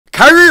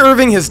Kyrie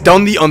Irving has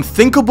done the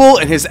unthinkable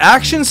and his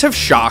actions have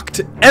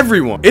shocked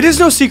everyone. It is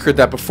no secret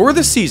that before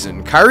this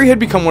season, Kyrie had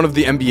become one of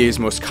the NBA's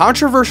most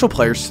controversial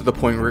players to the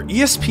point where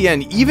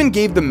ESPN even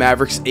gave the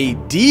Mavericks a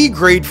D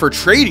grade for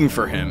trading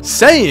for him,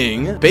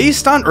 saying,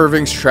 based on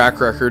Irving's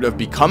track record of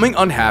becoming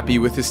unhappy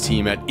with his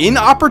team at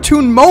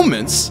inopportune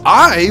moments,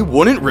 I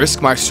wouldn't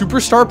risk my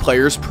superstar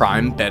player's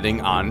prime betting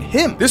on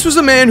him. This was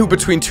a man who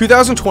between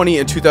 2020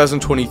 and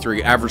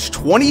 2023 averaged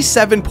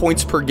 27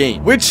 points per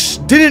game, which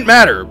didn't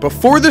matter.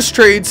 Before this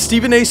trade,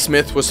 Stephen A.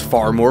 Smith was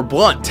far more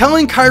blunt,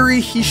 telling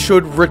Kyrie he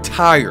should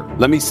retire.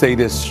 Let me say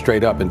this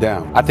straight up and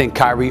down. I think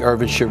Kyrie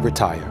Irving should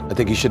retire. I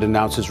think he should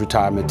announce his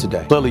retirement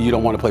today. Clearly, you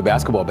don't want to play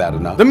basketball bad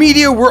enough. The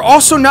media were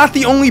also not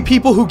the only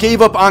people who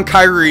gave up on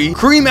Kyrie.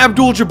 Kareem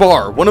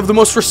Abdul-Jabbar, one of the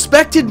most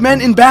respected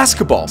men in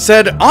basketball,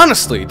 said,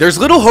 honestly, there's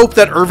little hope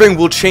that Irving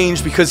will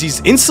change because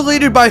he's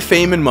insulated by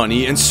fame and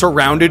money and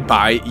surrounded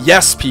by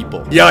yes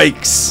people.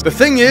 Yikes. The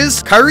thing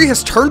is, Kyrie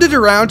has turned it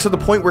around to the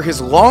point where his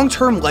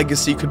long-term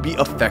legacy could be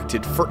affected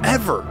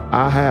forever.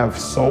 I have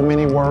so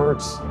many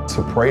words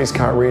to praise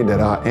Kyrie that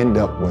I end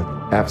up with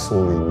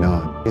absolutely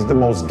none. He's the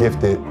most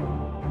gifted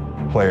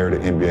player the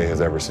NBA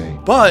has ever seen.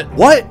 But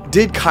what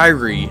did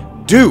Kyrie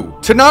do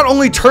to not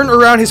only turn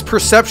around his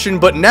perception,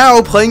 but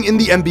now playing in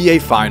the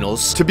NBA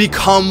Finals to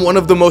become one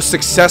of the most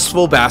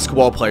successful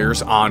basketball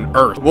players on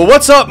earth? Well,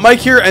 what's up? Mike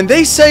here, and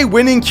they say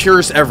winning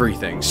cures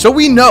everything. So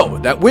we know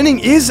that winning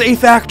is a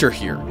factor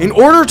here. In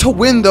order to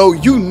win, though,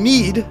 you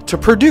need to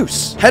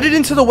produce. Headed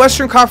into the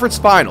Western Conference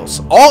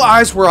Finals, all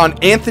eyes were on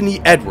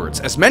Anthony Edwards,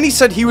 as many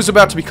said he was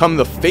about to become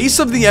the face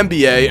of the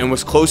NBA and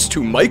was close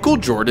to Michael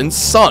Jordan's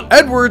son.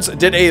 Edwards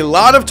did a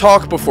lot of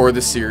talk before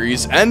the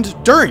series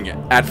and during it,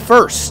 at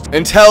first,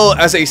 until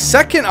as a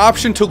second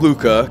option to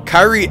Luka,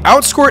 Kyrie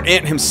outscored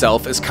Ant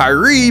himself as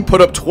Kyrie put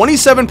up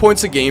 27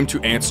 points a game to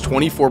Ant's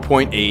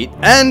 24.8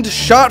 and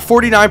shot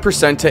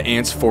 49% to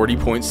Ant's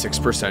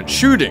 40.6%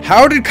 shooting.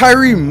 How did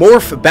Kyrie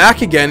morph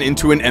back again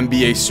into an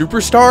NBA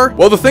superstar?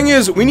 Well, the thing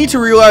is, we need to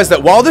realize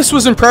that while this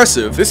was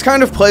impressive, this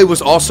kind of play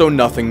was also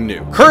nothing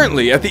new.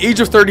 Currently, at the age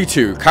of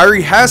 32,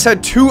 Kyrie has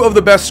had two of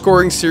the best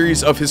scoring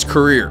series of his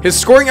career. His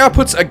scoring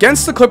outputs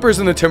against the Clippers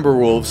and the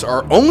Timberwolves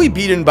are only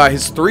beaten by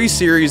his three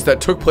series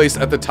that took place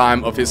at the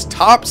time of his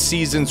top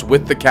seasons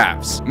with the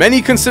Cavs.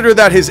 Many consider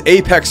that his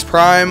apex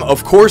prime.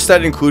 Of course,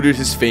 that included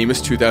his famous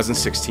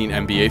 2016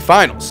 NBA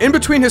Finals. In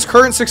between his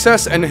current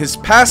success and his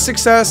past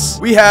success,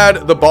 we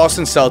had the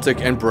Boston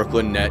Celtic and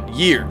Brooklyn Net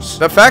years.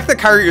 The fact that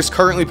Kyrie is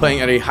currently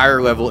playing at a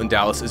higher level in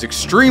Dallas is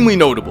extremely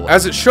notable,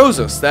 as it shows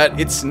us that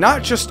it's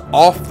not just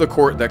off the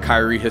court that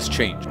Kyrie has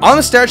changed. On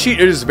the stat sheet,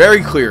 it is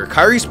very clear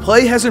Kyrie's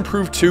play has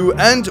improved too,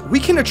 and we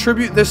can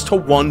attribute this to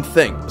one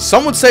thing.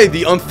 Some would say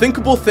the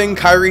unthinkable thing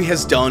Kyrie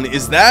has done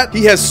is that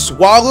he has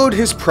swallowed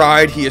his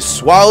pride, he has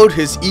swallowed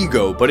his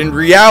ego, but in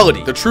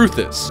reality, the truth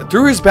is,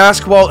 through his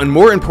basketball and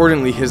more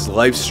importantly his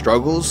life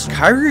struggles,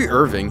 Kyrie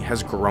Irving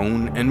has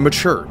grown and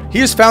matured. He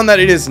has found that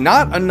it is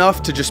not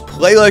enough to just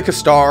play like a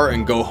star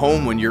and go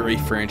home when you're a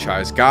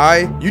franchise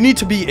guy. You need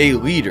to be a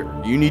leader,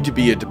 you need to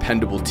be a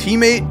dependable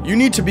teammate, you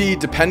need to be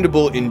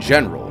dependable in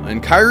general.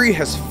 And Kyrie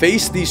has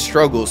faced these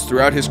struggles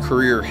throughout his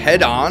career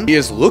head on. He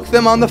has looked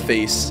them on the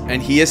face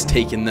and he has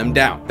taken them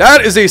down.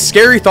 That is a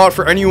scary thought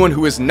for anyone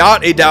who is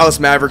not a Dallas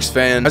Mavericks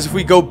fan, as if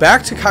we go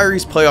back to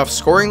Kyrie's playoff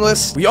scoring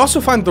list, we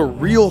also find the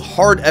real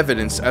hard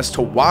evidence as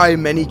to why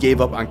many gave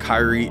up on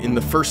Kyrie in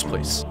the first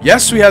place.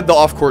 Yes, we had the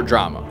off-court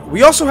drama.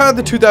 We also had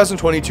the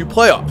 2022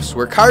 playoffs,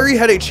 where Kyrie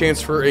had a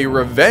chance for a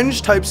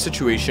revenge type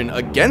situation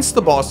against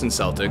the Boston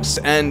Celtics,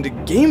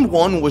 and game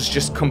one was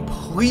just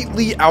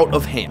completely out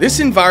of hand. This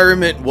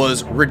environment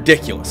was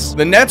ridiculous.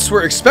 The Nets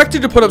were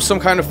expected to put up some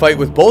kind of fight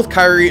with both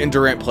Kyrie and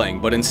Durant playing,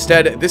 but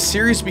instead, this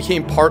series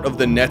became part of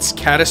the Nets'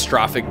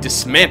 catastrophic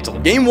dismantle.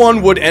 Game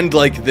one would end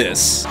like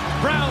this.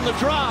 Brown the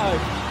drive.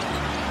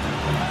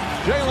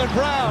 Jaylen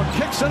Brown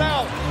kicks it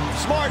out.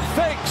 Smart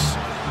fakes.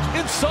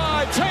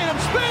 Inside. Tatum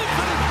spins.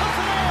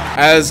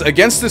 As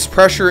against this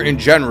pressure in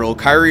general,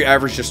 Kyrie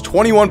averaged just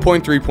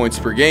 21.3 points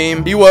per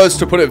game. He was,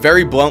 to put it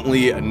very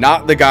bluntly,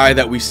 not the guy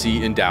that we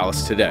see in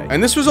Dallas today.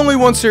 And this was only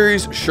one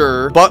series,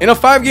 sure, but in a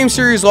 5-game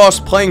series loss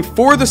playing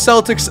for the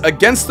Celtics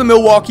against the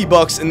Milwaukee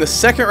Bucks in the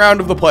second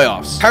round of the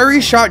playoffs, Kyrie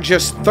shot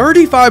just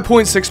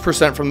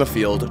 35.6% from the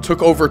field,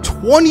 took over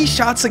 20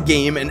 shots a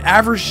game, and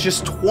averaged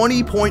just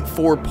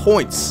 20.4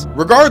 points.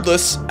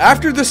 Regardless,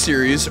 after the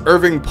series,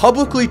 Irving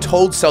publicly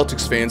told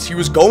Celtics fans he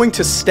was going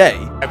to stay.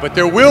 But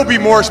there will be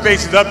more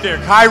spaces up there.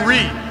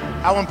 Kyrie,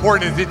 how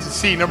important is it to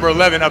see number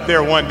 11 up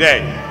there one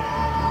day?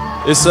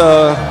 It's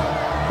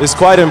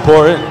quite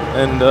important,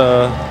 and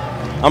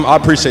I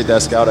appreciate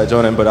that, Scout. I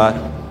joined in, but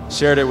I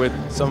shared it with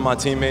some of my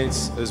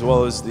teammates as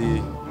well as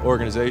the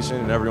organization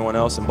and everyone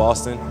else in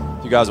Boston.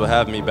 You guys will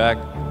have me back.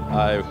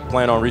 I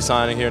plan on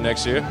re-signing here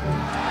next year.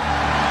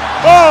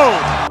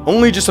 Oh!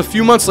 Only just a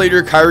few months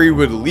later, Kyrie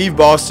would leave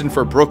Boston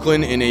for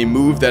Brooklyn in a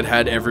move that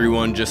had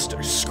everyone just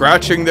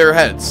scratching their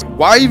heads.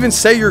 Why even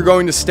say you're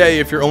going to stay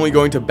if you're only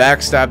going to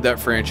backstab that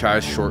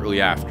franchise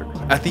shortly after?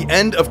 at the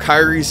end of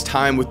Kyrie's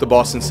time with the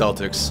Boston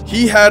Celtics,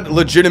 he had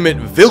legitimate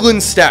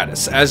villain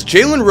status, as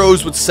Jalen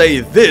Rose would say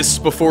this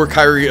before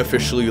Kyrie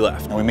officially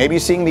left. And we may be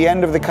seeing the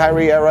end of the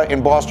Kyrie era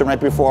in Boston right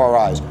before our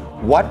eyes.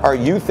 What are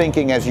you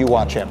thinking as you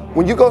watch him?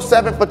 When you go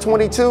 7 for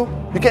 22,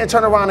 you can't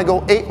turn around and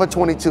go 8 for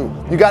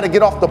 22. You got to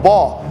get off the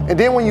ball. And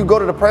then when you go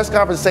to the press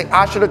conference and say,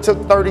 I should have took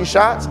 30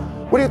 shots,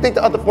 what do you think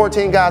the other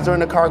 14 guys are in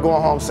the car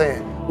going home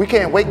saying? We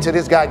can't wait till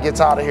this guy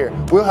gets out of here.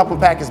 We'll help him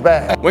pack his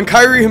bag. When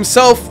Kyrie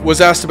himself was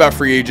asked about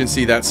free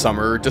agency that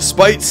summer,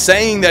 despite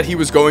saying that he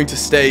was going to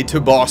stay to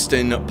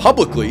Boston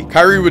publicly,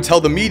 Kyrie would tell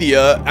the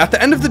media, at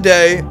the end of the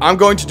day, I'm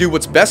going to do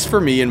what's best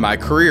for me in my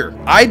career.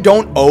 I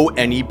don't owe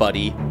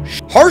anybody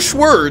shit. Harsh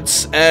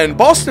words, and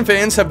Boston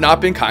fans have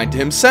not been kind to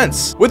him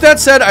since. With that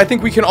said, I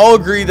think we can all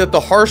agree that the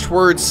harsh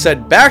words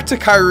said back to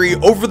Kyrie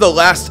over the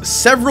last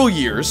several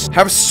years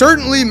have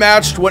certainly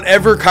matched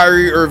whatever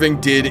Kyrie Irving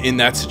did in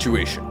that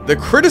situation. The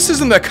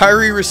criticism that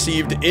Kyrie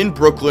received in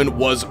Brooklyn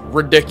was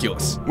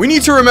ridiculous. We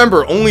need to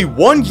remember, only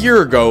 1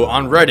 year ago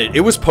on Reddit,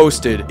 it was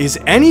posted, "Is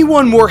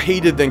anyone more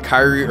hated than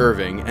Kyrie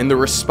Irving?" And the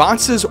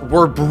responses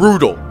were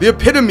brutal. The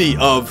epitome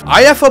of,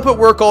 I F up at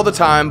work all the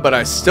time, but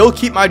I still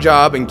keep my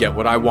job and get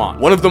what I want.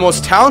 One of the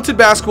most talented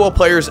basketball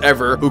players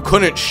ever who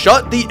couldn't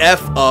shut the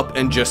F up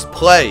and just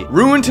play.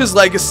 Ruined his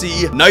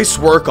legacy. Nice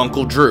work,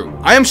 Uncle Drew.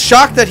 I am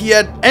shocked that he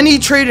had any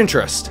trade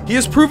interest. He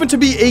has proven to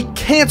be a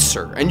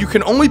cancer, and you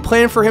can only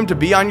plan for him to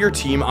be on your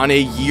team on a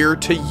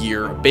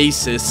year-to-year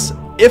basis,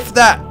 if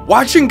that.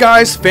 Watching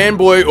guys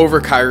fanboy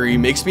over Kyrie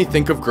makes me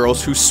think of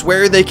girls who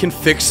swear they can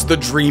fix the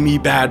dreamy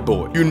bad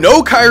boy. You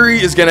know Kyrie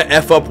is gonna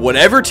F up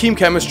whatever team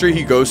chemistry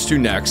he goes to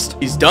next.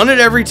 He's done it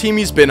every team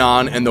he's been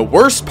on, and the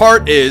worst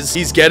part is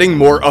he's getting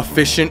more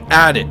efficient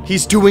at it.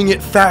 He's doing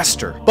it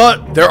faster.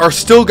 But there are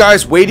still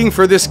guys waiting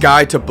for this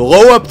guy to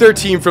blow up their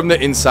team from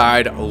the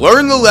inside.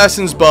 Learn the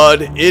lessons,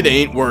 bud. It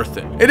ain't worth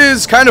it. It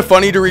is kind of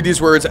funny to read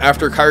these words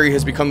after Kyrie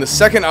has become the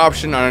second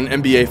option on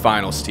an NBA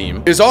Finals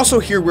team. It is also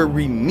here where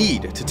we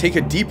need to take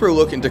a deeper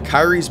look into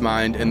Kyrie's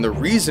mind and the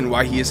reason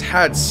why he has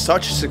had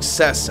such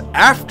success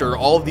after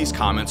all of these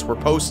comments were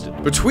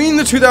posted. Between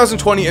the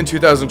 2020 and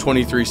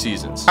 2023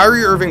 seasons,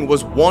 Kyrie Irving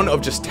was one of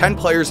just 10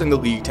 players in the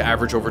league to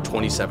average over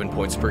 27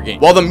 points per game.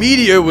 While the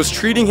media was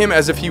treating him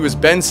as if he was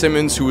Ben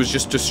Simmons, who was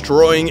just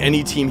destroying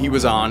any team he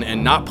was on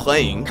and not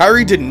playing,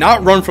 Kyrie did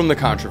not run from the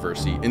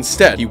controversy.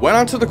 Instead, he went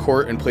onto the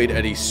court and played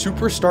at a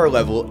superstar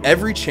level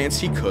every chance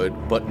he could,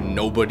 but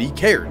nobody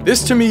cared.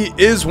 This to me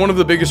is one of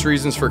the biggest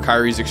reasons for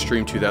Kyrie's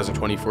extreme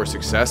 2024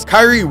 success.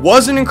 Kyrie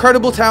was an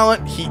incredible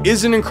talent. He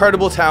is an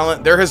incredible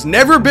talent. There has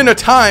never been a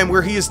time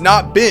where he has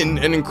not been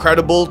an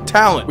incredible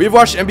talent. We've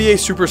watched NBA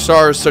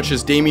superstars such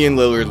as Damian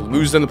Lillard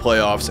lose in the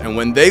playoffs, and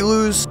when they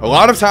lose, a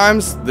lot of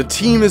times the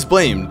team is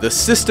blamed, the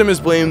system is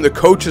blamed, the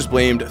coach is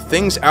blamed,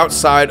 things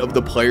outside of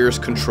the player's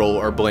control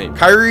are blamed.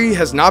 Kyrie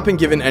has not been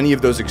given any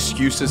of those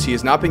excuses. He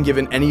has not been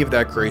given any of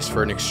that grace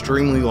for an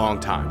extremely long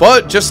time.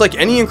 But just like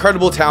any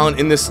incredible talent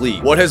in this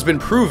league, what has been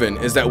proven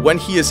is that when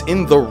he is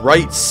in the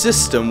right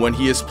system, when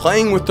he is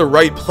playing with the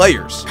right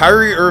players,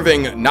 Kyrie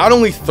Irving not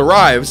only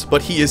thrives,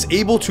 but he is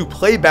able to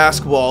play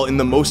basketball in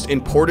the most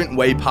important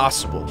way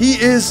possible. He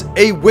is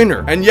a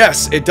winner. And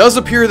yes, it does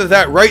appear that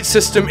that right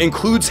system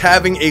includes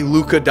having a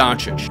Luka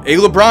Doncic, a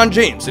LeBron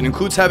James. It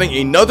includes having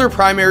another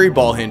primary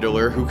ball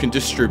handler who can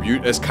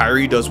distribute, as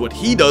Kyrie does what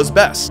he does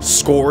best,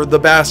 score the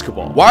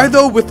basketball. Why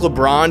though with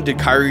LeBron did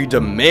Kyrie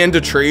demand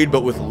a trade,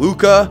 but with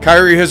Luka,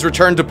 Kyrie has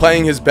returned to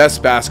playing his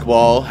best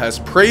basketball, has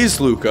praised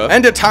Luka,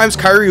 and at times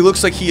Kyrie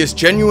looks like he is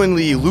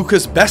genuinely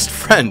Luka's best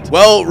friend.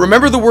 Well,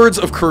 remember the words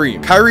of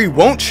Kareem. Kyrie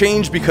won't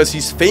change because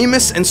he's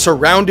famous and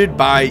surrounded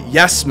by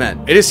yes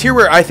men. It is here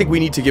where I think we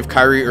need to give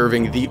Kyrie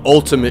Irving the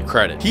ultimate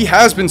credit. He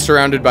has been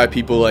surrounded by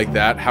people like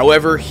that.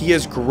 However, he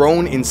has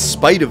grown in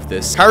spite of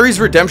this. Kyrie's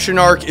redemption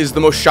arc is the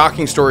most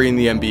shocking story in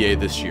the NBA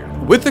this year.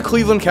 With the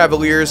Cleveland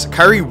Cavaliers,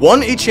 Kyrie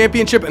won a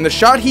championship, and the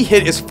shot he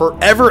hit is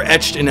forever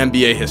etched in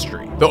NBA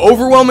history. The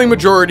overwhelming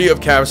majority of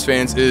Cavs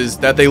fans is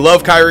that they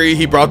love Kyrie,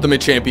 he brought them a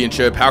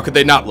championship, how could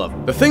they not love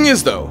him? The thing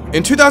is though,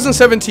 in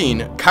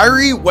 2017,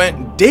 Kyrie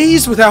went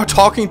days without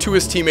talking to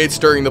his teammates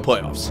during the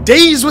playoffs.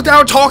 Days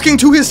without talking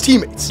to his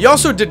teammates. He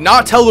also did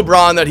not tell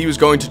LeBron that he was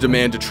going to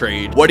demand a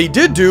trade. What he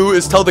did do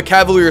is tell the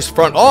Cavaliers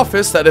front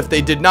office that if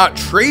they did not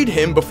trade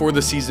him before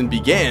the season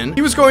began,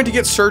 he was going to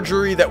get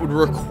surgery that would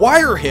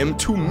require him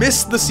to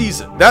miss the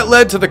season. That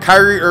led to the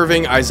Kyrie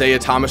Irving Isaiah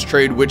Thomas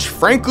trade, which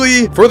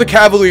frankly, for the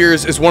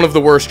Cavaliers, is one of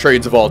the worst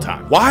trades of all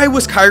time. Why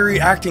was Kyrie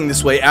acting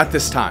this way at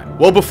this time?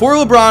 Well, before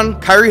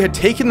LeBron, Kyrie had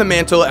taken the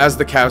mantle as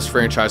the Cavs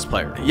franchise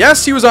player.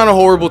 Yes, he was on a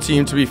horrible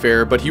team to be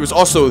fair, but he was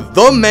also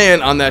the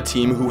man on that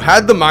team who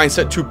had the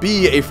mindset to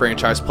be a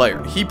franchise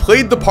player. He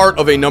played the part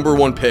of a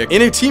 #1 pick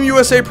in a Team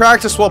USA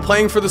practice while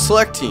playing for the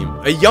select team.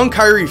 A young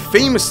Kyrie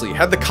famously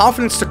had the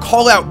confidence to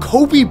call out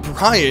Kobe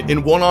Bryant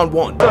in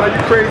one-on-one. Are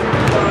you crazy?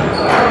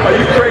 Are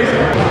you crazy?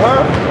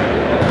 Huh?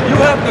 You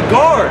have the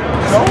guard.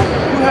 No?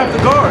 You have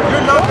the guard.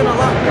 You're not going to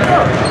lock me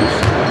up.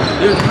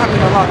 You're not going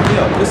to lock me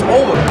up. It's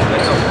over.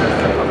 It's over.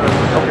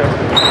 Okay.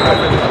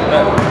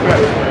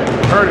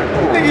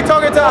 I think you're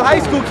talking to a high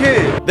school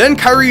kid. Then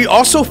Kyrie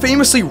also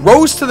famously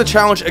rose to the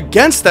challenge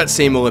against that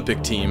same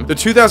Olympic team, the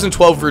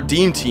 2012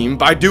 Redeem team,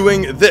 by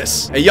doing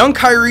this. A young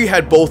Kyrie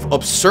had both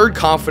absurd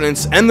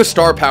confidence and the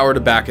star power to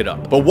back it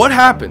up. But what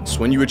happens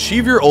when you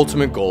achieve your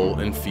ultimate goal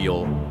and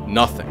feel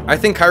nothing? I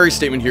think Kyrie's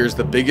statement here is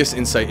the biggest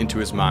insight into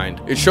his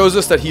mind. It shows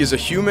us that he is a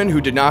human who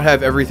did not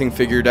have everything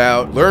figured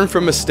out, learned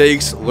from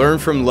mistakes,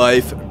 learned from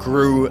life,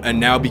 grew, and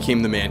now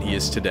became the man he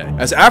is today.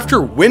 As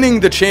after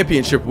winning the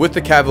championship with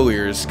the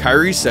Cavaliers,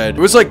 Kyrie said,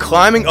 "It was like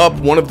climbing up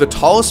one of the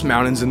tallest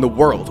mountains in the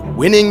world,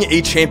 winning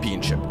a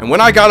championship. And when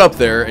I got up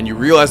there and you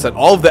realize that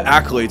all of the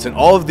accolades and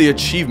all of the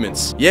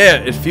achievements, yeah,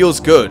 it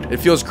feels good. It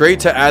feels great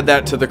to add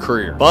that to the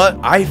career. But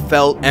I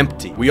felt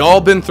empty." We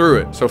all been through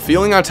it. So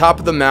feeling on top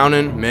of the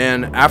mountain,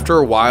 man, after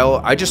a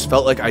while, I just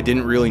felt like I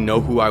didn't really know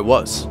who I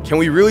was. Can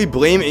we really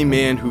blame a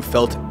man who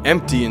felt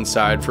empty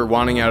inside for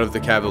wanting out of the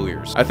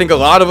Cavaliers? I think a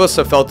lot of us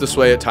have felt this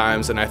way at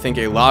times, and I think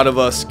a lot of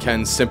us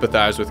can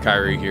sympathize with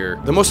Kyrie here.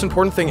 The most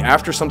important thing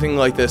after something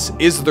like this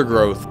is the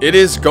growth. It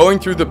is going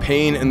through the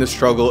pain and the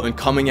struggle and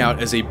coming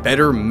out as a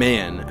better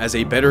man, as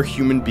a better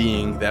human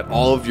being that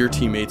all of your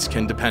teammates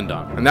can depend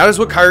on. And that is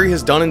what Kyrie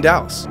has done in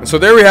Dallas. And so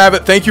there we have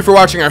it. Thank you for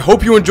watching. I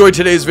hope you enjoyed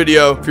today's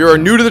video. If you are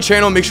new to the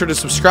channel, make sure to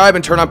subscribe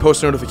and turn on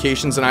post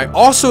notifications. And I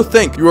also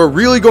think you are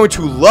really going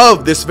to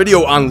love this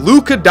video on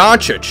Luka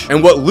Doncic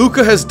and what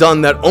Luka has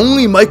done that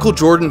only Michael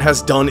Jordan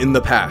has done in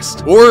the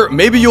past. Or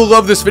maybe you'll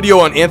love this video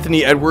on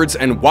Anthony Edwards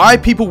and why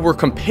people were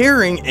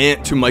comparing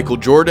Ant to Michael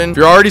Jordan. If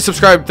you're already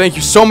subscribed, thank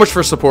you so much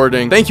for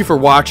supporting. Thank you for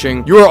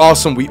watching. You are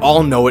awesome. We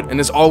all know it. And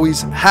as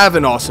always, have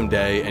an awesome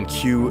day and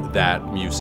cue that music.